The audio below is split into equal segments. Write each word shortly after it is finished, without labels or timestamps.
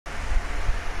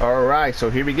Alright,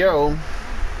 so here we go.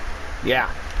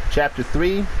 Yeah, chapter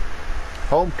 3.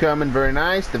 Homecoming, very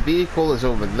nice. The vehicle is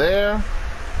over there.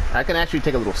 I can actually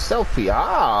take a little selfie.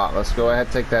 Ah, let's go ahead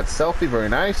and take that selfie. Very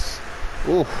nice.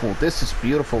 Ooh, this is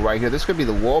beautiful right here. This could be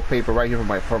the wallpaper right here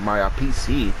for my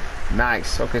PC.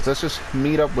 Nice. Okay, so let's just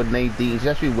meet up with Nadine. She's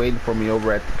actually waiting for me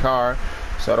over at the car,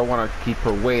 so I don't want to keep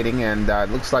her waiting. And it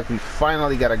looks like we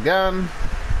finally got a gun.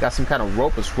 Got some kind of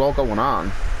rope as well going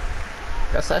on.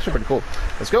 That's actually pretty cool.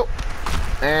 Let's go.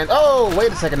 And oh,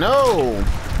 wait a second. No.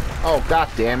 Oh, god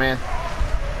damn it.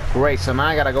 Great. So now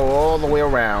I gotta go all the way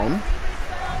around.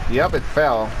 Yep, it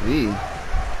fell. Eee.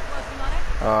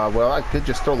 Well, I could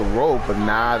just throw the rope, but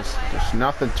nah, there's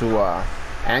nothing to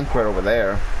anchor it over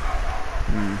there.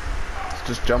 Let's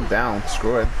just jump down.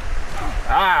 Screw it.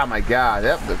 Ah, my god.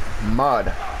 Yep, the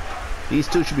mud. These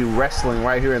two should be wrestling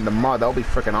right here in the mud. That would be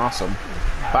freaking awesome.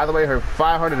 By the way, her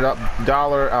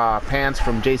 $500 pants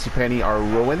from JCPenney are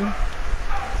ruined,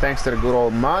 thanks to the good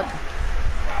old mud.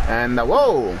 And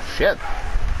whoa, shit.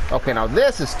 Okay, now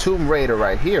this is Tomb Raider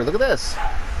right here. Look at this.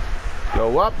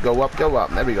 Go up, go up, go up.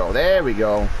 There we go. There we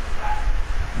go.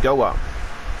 Go up.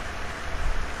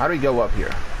 How do we go up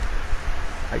here?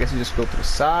 I guess you just go to the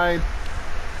side.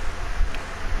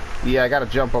 Yeah, I gotta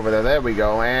jump over there. There we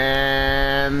go.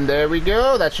 And there we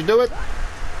go. That should do it.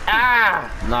 Ah!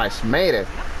 Nice. Made it.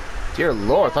 Dear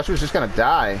Lord. I thought she was just gonna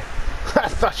die. I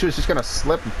thought she was just gonna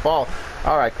slip and fall.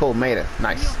 Alright, cool. Made it.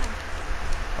 Nice.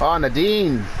 Oh,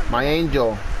 Nadine. My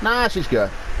angel. Nah, she's good.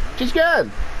 She's good.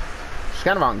 She's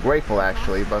kind of ungrateful,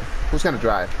 actually, but who's gonna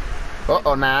drive?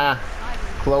 Uh-oh, nah.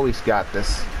 Chloe's got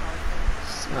this.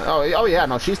 Oh, yeah.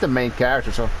 No, she's the main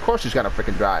character, so of course she's gonna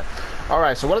freaking drive.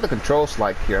 Alright, so what are the controls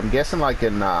like here? I'm guessing like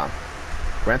in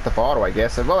Grand Theft Auto, I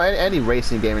guess. Well, any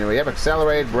racing game anyway. You have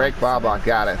accelerate, brake, blah, blah.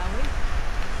 Got it.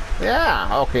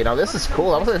 Yeah, okay, now this is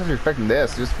cool. I wasn't actually expecting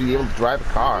this. Just be able to drive a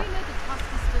car.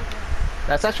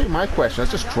 That's actually my question.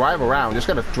 Let's just drive around. Just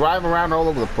gonna drive around all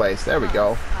over the place. There we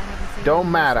go.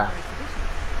 Don't matter.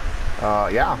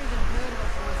 Yeah.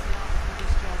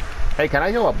 Hey, can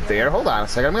I go up there? Hold on a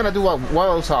second. I'm gonna do one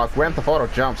of those Grand Theft Auto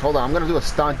jumps. Hold on. I'm gonna do a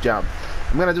stunt jump.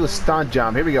 I'm gonna do a stunt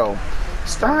jump. Here we go.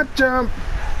 Stunt jump.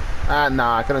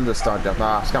 Nah, I couldn't do a stunt jump.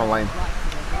 Nah, it's kind of lame.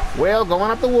 Well, going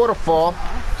up the waterfall.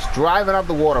 Just driving up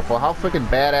the waterfall. How freaking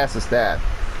badass is that?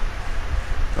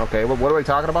 Okay, what are we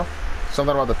talking about?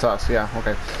 Something about the tusk. Yeah,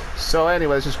 okay. So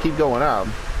anyway, let's just keep going up.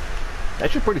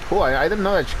 Actually pretty cool. I didn't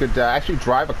know that you could actually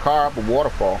drive a car up a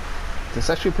waterfall. That's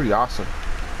actually pretty awesome.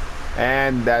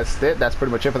 And that's it. That's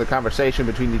pretty much it for the conversation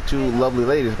between the two lovely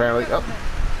ladies, apparently. Oh.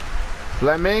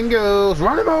 Flamingos!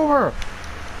 Run them over!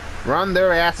 Run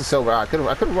their asses over. I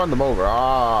couldn't run them over.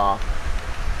 Ah.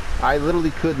 I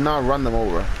literally could not run them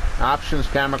over. Options,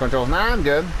 camera controls. Nah, I'm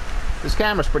good. This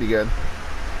camera's pretty good.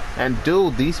 And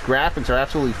dude, these graphics are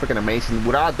absolutely freaking amazing.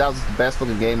 Without doubt, it's the best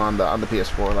looking game on the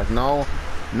PS4. Like no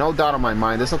doubt in my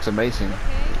mind. This looks amazing.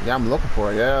 Yeah, I'm looking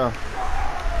for it. Yeah.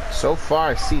 So far,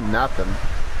 I see nothing.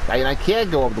 I can't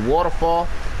go up the waterfall.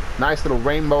 Nice little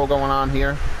rainbow going on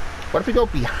here. What if we go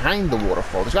behind the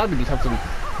waterfall? There's got to be something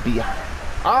behind.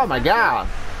 Oh my god.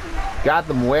 Got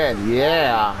them wet.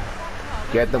 Yeah.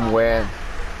 Get them wet.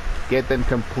 Get them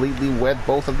completely wet,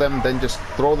 both of them. Then just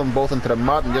throw them both into the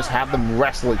mud and just have them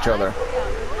wrestle each other.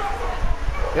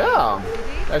 Yeah.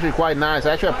 Actually quite nice.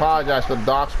 I actually apologize for the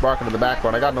dogs barking in the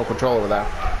background. I got no control over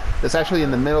that. It's actually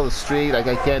in the middle of the street. Like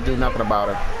I can't do nothing about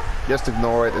it. Just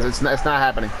ignore it. It's not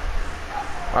happening.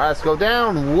 Alright, let's go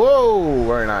down. Whoa.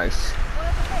 Very nice.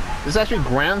 This is actually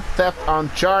Grand Theft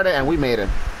Uncharted, and we made it.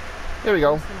 Here we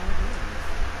go.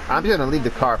 I'm just gonna leave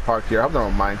the car parked here. I hope they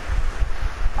don't mind.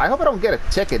 I hope I don't get a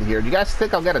ticket here. Do you guys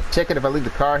think I'll get a ticket if I leave the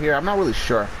car here? I'm not really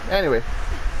sure. Anyway,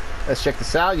 let's check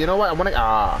this out. You know what? I want to...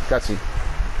 gutsy.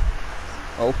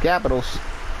 Oh, capitals.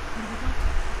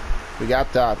 We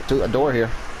got a door here.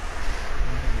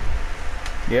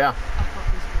 Yeah.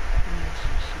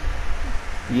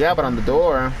 Yeah, but on the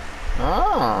door.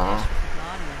 Oh.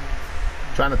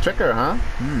 Trying to trick her, huh?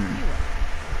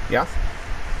 Yeah.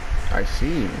 I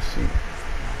see.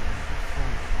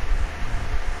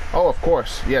 Oh, of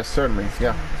course. Yes, certainly.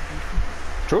 Yeah.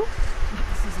 True.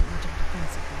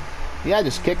 Yeah, I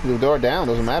just kicked the door down.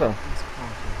 Doesn't matter.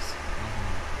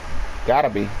 Gotta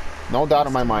be. No doubt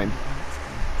in my mind.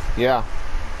 Yeah.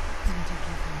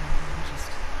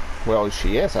 Well,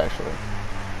 she is, actually.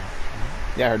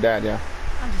 Yeah, her dad, yeah.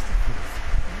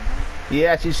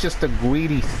 Yeah, she's just a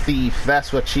greedy thief.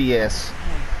 That's what she is.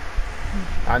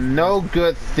 A no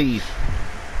good thief.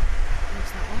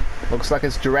 Looks like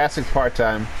it's Jurassic Park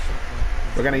time.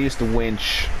 We're gonna use the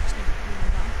winch.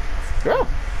 Oh.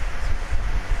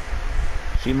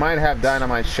 She might have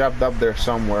dynamite shoved up there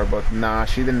somewhere, but nah,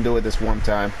 she didn't do it this one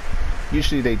time.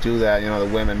 Usually they do that, you know,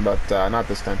 the women, but not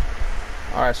this time.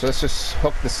 Alright, so let's just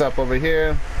hook this up over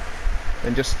here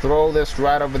and just throw this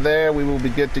right over there. We will be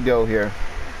good to go here.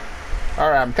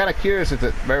 Alright, I'm kind of curious if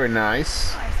it... Very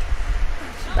nice.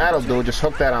 That'll do. Just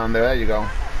hook that on there. There you go.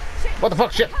 What the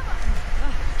fuck? Shit!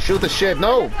 Shoot the shit.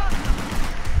 No!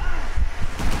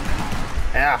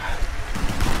 Ah.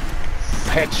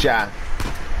 Headshot.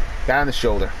 Guy on the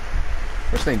shoulder.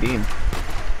 Where's Nadine?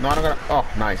 No, I'm gonna... Oh,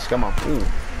 nice. Come on. Ooh.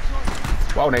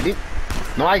 Wow, Nadine.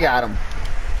 No, I got him.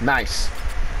 Nice.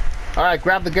 Alright,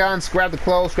 grab the guns, grab the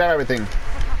clothes, grab everything.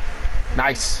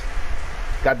 Nice.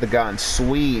 Got the gun.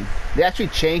 Sweet. They actually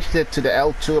changed it to the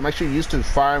L2. I'm actually used to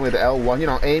firing with the L1. You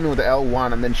know, aiming with the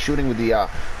L1 and then shooting with the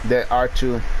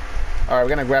R2. Alright, we're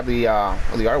gonna grab the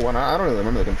R1. I don't really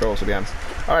remember the controls, to be honest.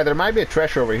 Alright, there might be a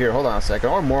treasure over here. Hold on a second.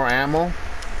 Or more ammo.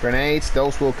 Grenades.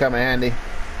 Those will come in handy.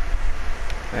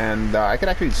 And I could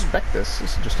actually inspect this.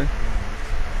 This is interesting.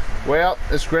 Well,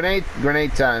 it's grenade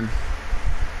time.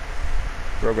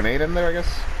 Throw a grenade in there, I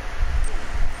guess.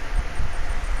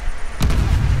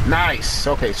 Nice!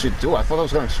 Okay, so do. I thought I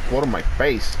was going to explode in my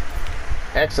face.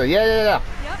 Excellent. Yeah. Yep,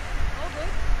 all good.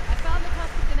 I found the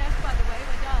tusk of Ganesh, by the way.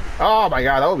 We're done. Oh my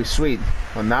god, that would be sweet.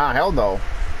 Well, nah, hell no.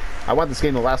 I want this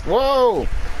game to last. Whoa!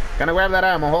 Gonna grab that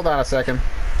ammo. Hold on a second.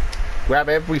 Grab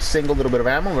every single little bit of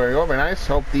ammo. Very good, very nice.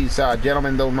 Hope these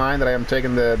gentlemen don't mind that I am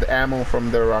taking the ammo from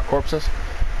their corpses.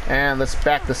 And let's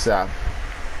back this up.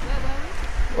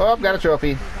 Oh, got a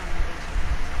trophy.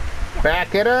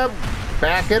 Back it up.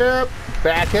 Back it up.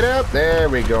 Back it up. There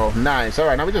we go. Nice.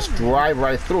 Alright, now we just drive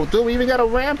right through. Dude, we even got a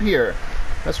ramp here.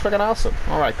 That's freaking awesome.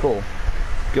 Alright, cool.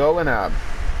 Going up.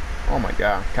 Oh my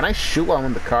god. Can I shoot while I'm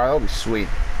in the car? That would be sweet.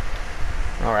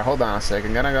 Alright, hold on a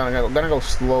second. Gonna go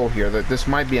slow here. This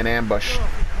might be an ambush.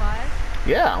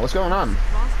 Yeah, what's going on?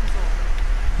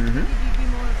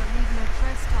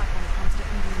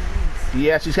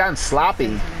 Yeah, she's gotten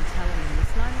sloppy.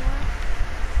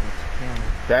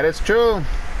 That is true.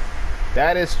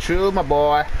 That is true, my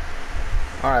boy.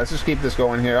 Alright, let's just keep this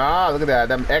going here. Ah, look at that.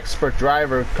 Them expert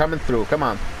driver coming through. Come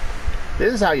on.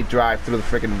 This is how you drive through the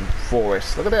freaking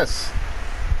forest. Look at this.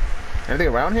 Anything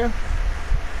around here?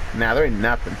 Nah, there ain't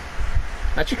nothing.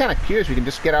 Actually, kind of curious. We can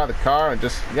just get out of the car and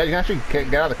just... Yeah, you can actually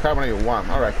get out of the car whenever you want.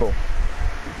 Alright, cool.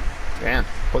 Damn.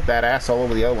 Put that ass all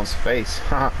over the other one's face.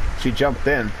 Haha. She jumped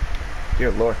in.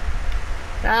 Dear Lord.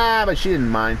 Ah, but she didn't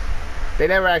mind. They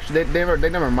never actually, they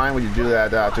never mind when you do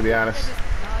that, to be honest.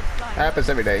 Happens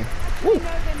every day. Woo.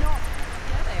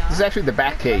 This is actually the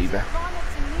Bat Cave.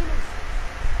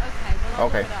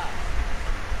 Okay.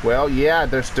 Well, yeah,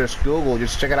 there's Google.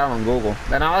 Just check it out on Google.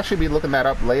 And I'll actually be looking that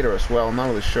up later as well. I'm not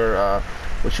really sure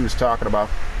what she was talking about.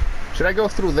 Should I go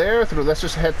through there? Let's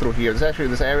just head through here.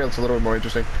 This area looks a little bit more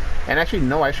interesting. And actually,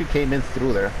 no, I actually came in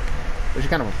through there. Which is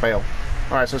kind of a fail.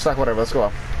 Alright, so it's like whatever. Let's go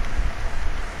up.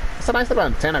 That's a nice little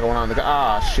antenna going on.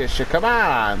 Ah, shit, come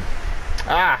on.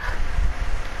 Ah.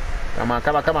 Come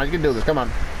on. You can do this. Come on.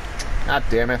 God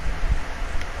damn it.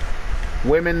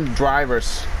 Women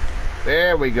drivers.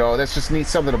 There we go. Let's just need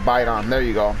something to bite on. There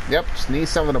you go. Yep, just need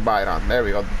something to bite on. There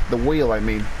we go. The wheel, I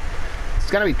mean.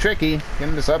 It's gonna be tricky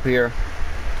getting this up here.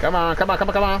 Come on.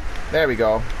 There we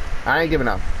go. I ain't giving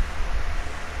up.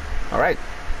 Alright.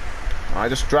 I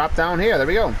just drop down here. There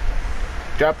we go.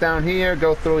 Drop down here,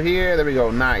 go through here. There we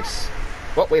go. Nice.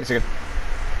 Oh, wait a second.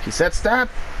 She said stop.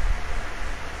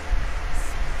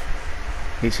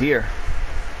 He's here.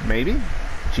 Maybe?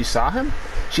 She saw him?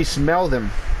 She smelled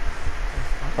him.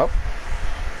 Oh.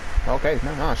 Okay.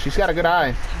 No. She's got a good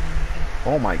eye.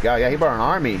 Oh my god. Yeah, he brought an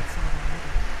army.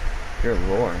 Dear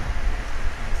Lord.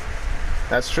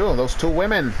 That's true. Those two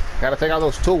women. Gotta take out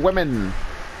those two women.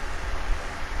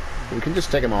 We can just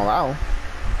take them all out.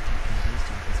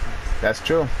 That's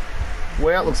true.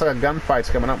 Well, it looks like a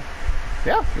gunfight's coming up.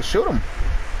 Yeah, just shoot them.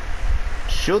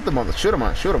 Shoot them. Shoot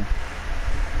them.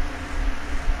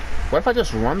 What if I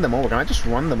just run them over? Can I just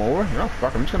run them over? No,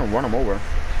 fuck, I'm just gonna run them over.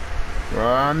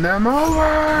 Run them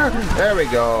over! There we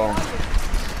go.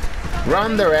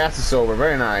 Run their asses over.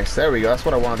 Very nice. There we go. That's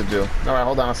what I wanted to do. Alright,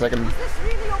 hold on a second.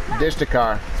 Ditch the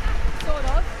car. Sort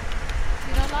of.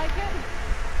 You don't like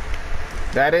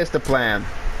it? That is the plan.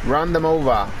 Run them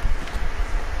over.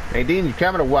 Nadine, you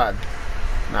coming or what?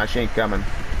 Nah, she ain't coming.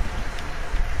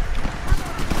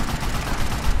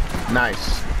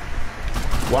 Nice.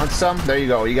 Want some? There you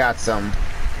go. You got some.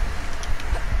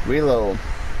 Reload.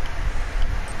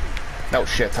 Oh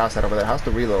shit, toss that over there. How's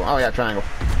the reload? Oh yeah, triangle.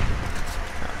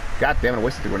 God damn it, I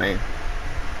wasted the grenade.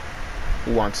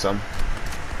 Who wants some?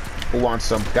 Who wants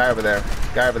some? Guy over there.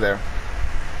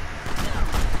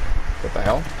 What the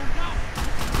hell?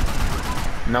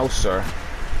 No, sir.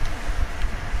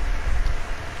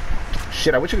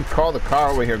 Shit, I wish I could call the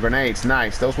car over here. Grenades,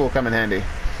 nice. Those will come in handy.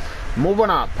 Moving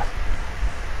up.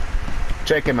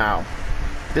 Check him out.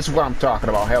 This is what I'm talking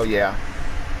about. Hell yeah.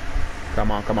 Come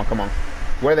on, come on, come on.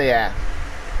 Where they at?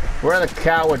 Where are the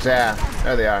cowards at?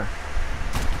 There they are.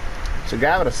 So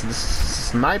guy with a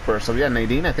sniper. So yeah,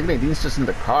 Nadine. I think Nadine's just in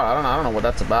the car. I don't know what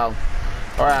that's about.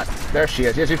 All right, there she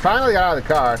is. Yeah, she finally got out of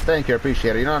the car. Thank you, I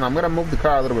appreciate it. You know, and I'm gonna move the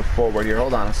car a little bit forward here.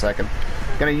 Hold on a second.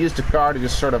 Gonna use the car to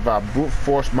just sort of brute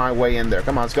force my way in there.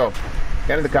 Come on, let's go.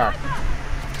 Get in the car.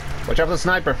 Watch out for the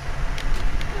sniper.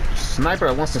 Sniper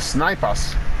that wants to snipe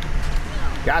us.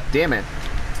 God damn it.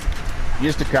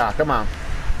 Use the car. Come on.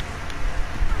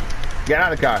 Get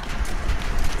out of the car.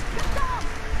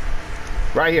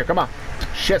 Right here. Come on.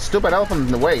 Shit, stupid elephant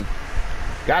in the way.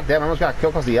 God damn, I almost got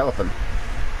killed because of the elephant.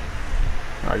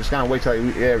 Alright, just gotta wait till I...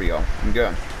 There we go. I'm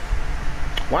good.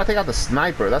 I want to take out the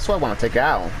sniper. That's what I want to take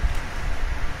out.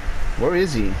 Where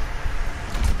is he?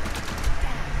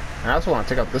 I also want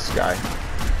to take out this guy.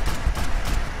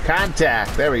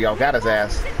 Contact. There we go. Got his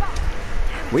ass.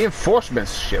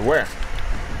 Reinforcements. Shit, where?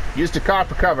 Use the car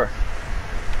for cover.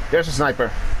 There's a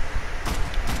sniper.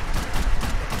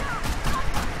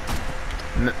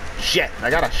 Shit, I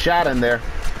got a shot in there.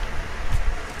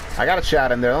 I got a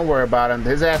shot in there. Don't worry about him.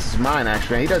 His ass is mine,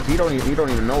 actually. He don't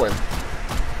even know it.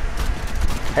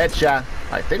 Headshot.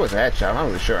 I think it was a headshot. I'm not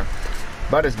really sure.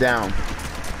 But it's down.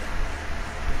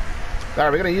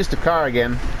 Alright, we're gonna use the car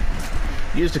again.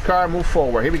 Use the car, move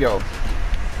forward. Here we go.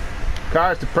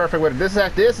 Car is the perfect way. This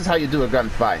is how you do a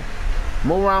gunfight.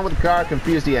 Move around with the car,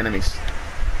 confuse the enemies.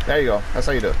 There you go. That's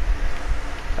how you do it.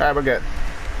 Alright, we're good.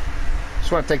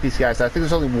 Just want to take these guys out. I think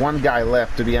there's only one guy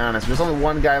left, to be honest. There's only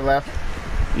one guy left.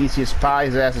 Easy as pie.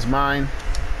 His ass is mine.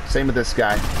 Same with this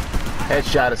guy.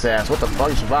 Headshot his ass. What the fuck?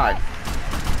 He survived.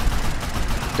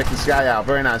 Check this guy out.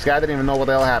 Very nice. Guy didn't even know what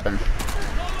the hell happened.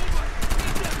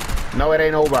 No, it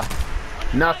ain't over.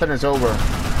 Nothing is over.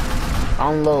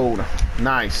 Unload.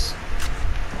 Nice.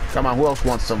 Come on, who else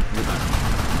wants some?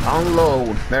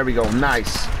 Unload. There we go.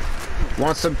 Nice.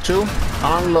 Want some too?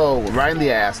 Unload. Right in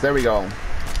the ass. There we go.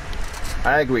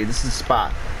 I agree. This is the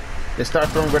spot. They start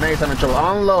throwing grenades. I'm in trouble.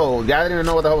 Unload. Guy didn't even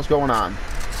know what the hell was going on.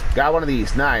 Got one of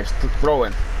these. Nice. Throw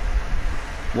it.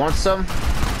 Want some?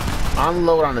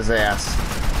 Unload on his ass.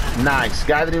 Nice.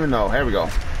 Guy didn't even know. Here we go.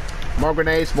 More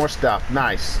grenades. More stuff.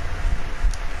 Nice.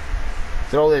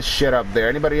 Throw this shit up there.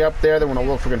 Anybody up there? They want a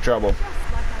little freaking trouble.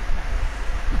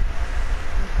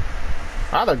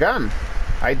 Ah, they're gone.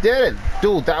 I did it.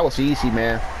 Dude, that was easy,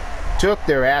 man. Took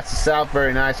their asses out.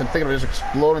 Very nice. I'm thinking of just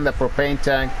exploding that propane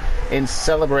tank in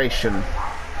celebration.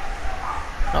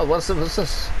 Oh, what's this? What's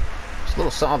this? This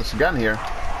little something. This gun here.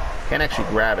 Can't actually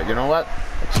grab it. You know what?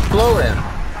 Exploding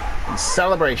in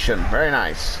celebration. Very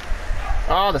nice.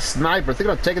 Oh, the sniper.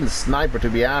 Thinking of taking the sniper, to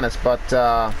be honest, but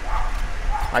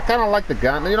I kind of like the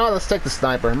gun. You know what? Let's take the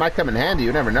sniper. It might come in handy.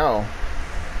 You never know.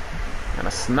 And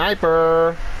a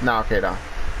sniper. No, okay, no.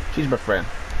 She's my friend.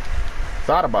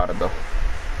 Thought about it, though.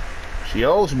 She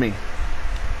owes me.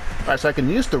 Alright, so I can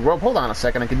use the rope. Hold on a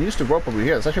second. I can use the rope over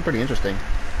here. That's actually pretty interesting.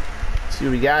 Let's see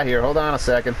what we got here. Hold on a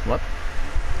second. What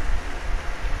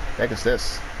the heck is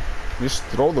this? You just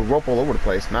throw the rope all over the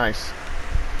place. Nice.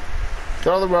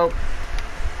 Throw the rope.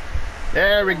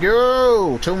 There we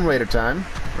go. Tomb Raider time.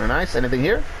 Very nice. Anything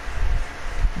here?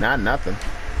 Nah, nothing.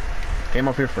 Came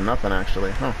up here for nothing,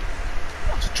 actually. Huh.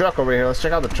 There's a truck over here. Let's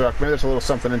check out the truck. Maybe there's a little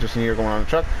something interesting here going on in the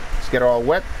truck. Let's get it all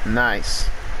wet. Nice.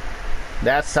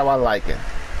 That's how I like it.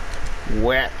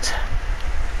 Wet.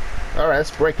 Alright, let's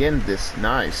break in this.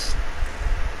 Nice.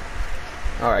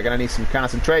 Alright, gonna need some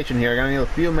concentration here. Gonna need a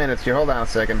few minutes here. Hold on a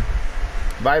second.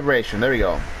 Vibration. There we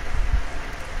go.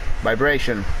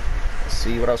 Vibration. Let's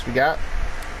see what else we got.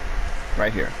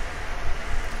 Right here.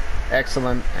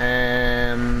 Excellent.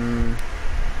 And...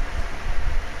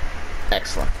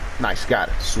 excellent. Nice. Got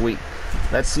it. Sweet.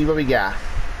 Let's see what we got.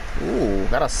 Ooh,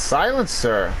 got a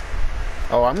silencer.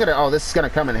 Oh, oh, this is gonna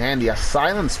come in handy. A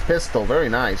silenced pistol. Very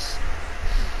nice.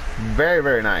 Very,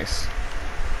 very nice.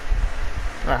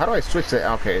 Alright, how do I switch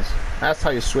the... okay, that's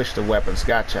how you switch the weapons.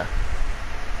 Gotcha.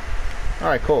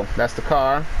 Alright, cool. That's the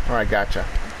car. Alright, gotcha.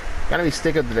 Gotta be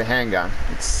sticking to the handgun.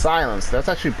 It's silenced. That's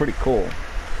actually pretty cool.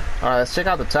 Alright, let's check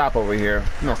out the top over here.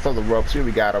 Throw the rope. See what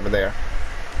we got over there.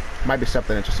 Might be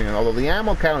something interesting. Although the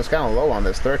ammo count is kind of low on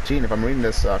this. 13, if I'm reading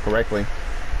this correctly.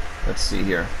 Let's see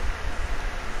here.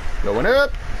 Going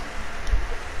up.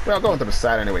 Well, going to the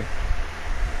side anyway.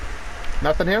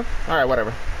 Nothing here? Alright,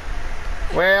 whatever.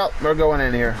 Well, we're going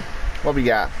in here. What we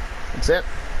got? That's it.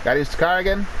 Gotta use the car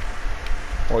again?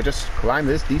 Or just climb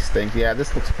these things. Yeah,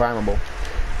 this looks climbable.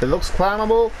 If it looks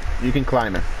climbable, you can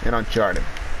climb it in Uncharted.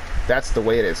 That's the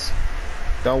way it is.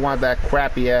 Don't want that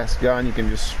crappy ass gun, you can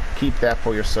just keep that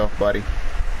for yourself, buddy.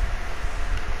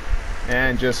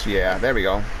 And just, yeah, there we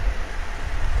go.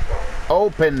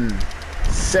 Open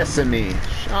sesame.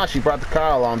 Ah, she brought the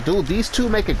car along. Dude, these two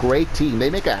make a great team.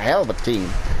 They make a hell of a team.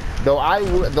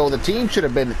 Though the team should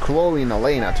have been Chloe and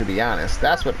Elena, to be honest.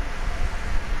 That's what...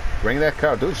 Bring that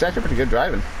car. Dude, she's actually pretty good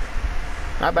driving.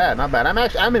 Not bad, not bad.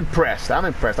 I'm impressed. I'm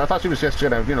impressed. I thought she was just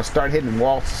gonna, you know, start hitting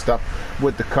walls and stuff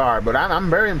with the car, but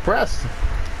I'm very impressed.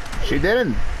 She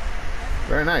didn't.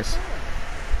 Very nice.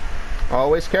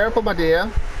 Always careful, my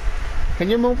dear. Can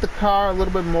you move the car a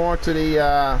little bit more to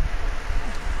the,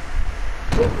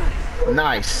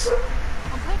 Nice.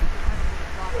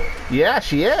 Yeah,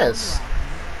 she is.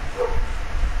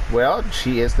 Well,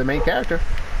 she is the main character.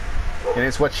 And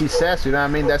it's what she says, you know what I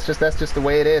mean? That's just the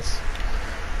way it is.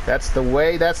 That's the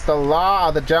way, that's the law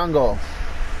of the jungle.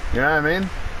 You know what I mean?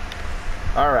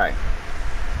 Alright.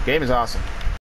 Game is awesome.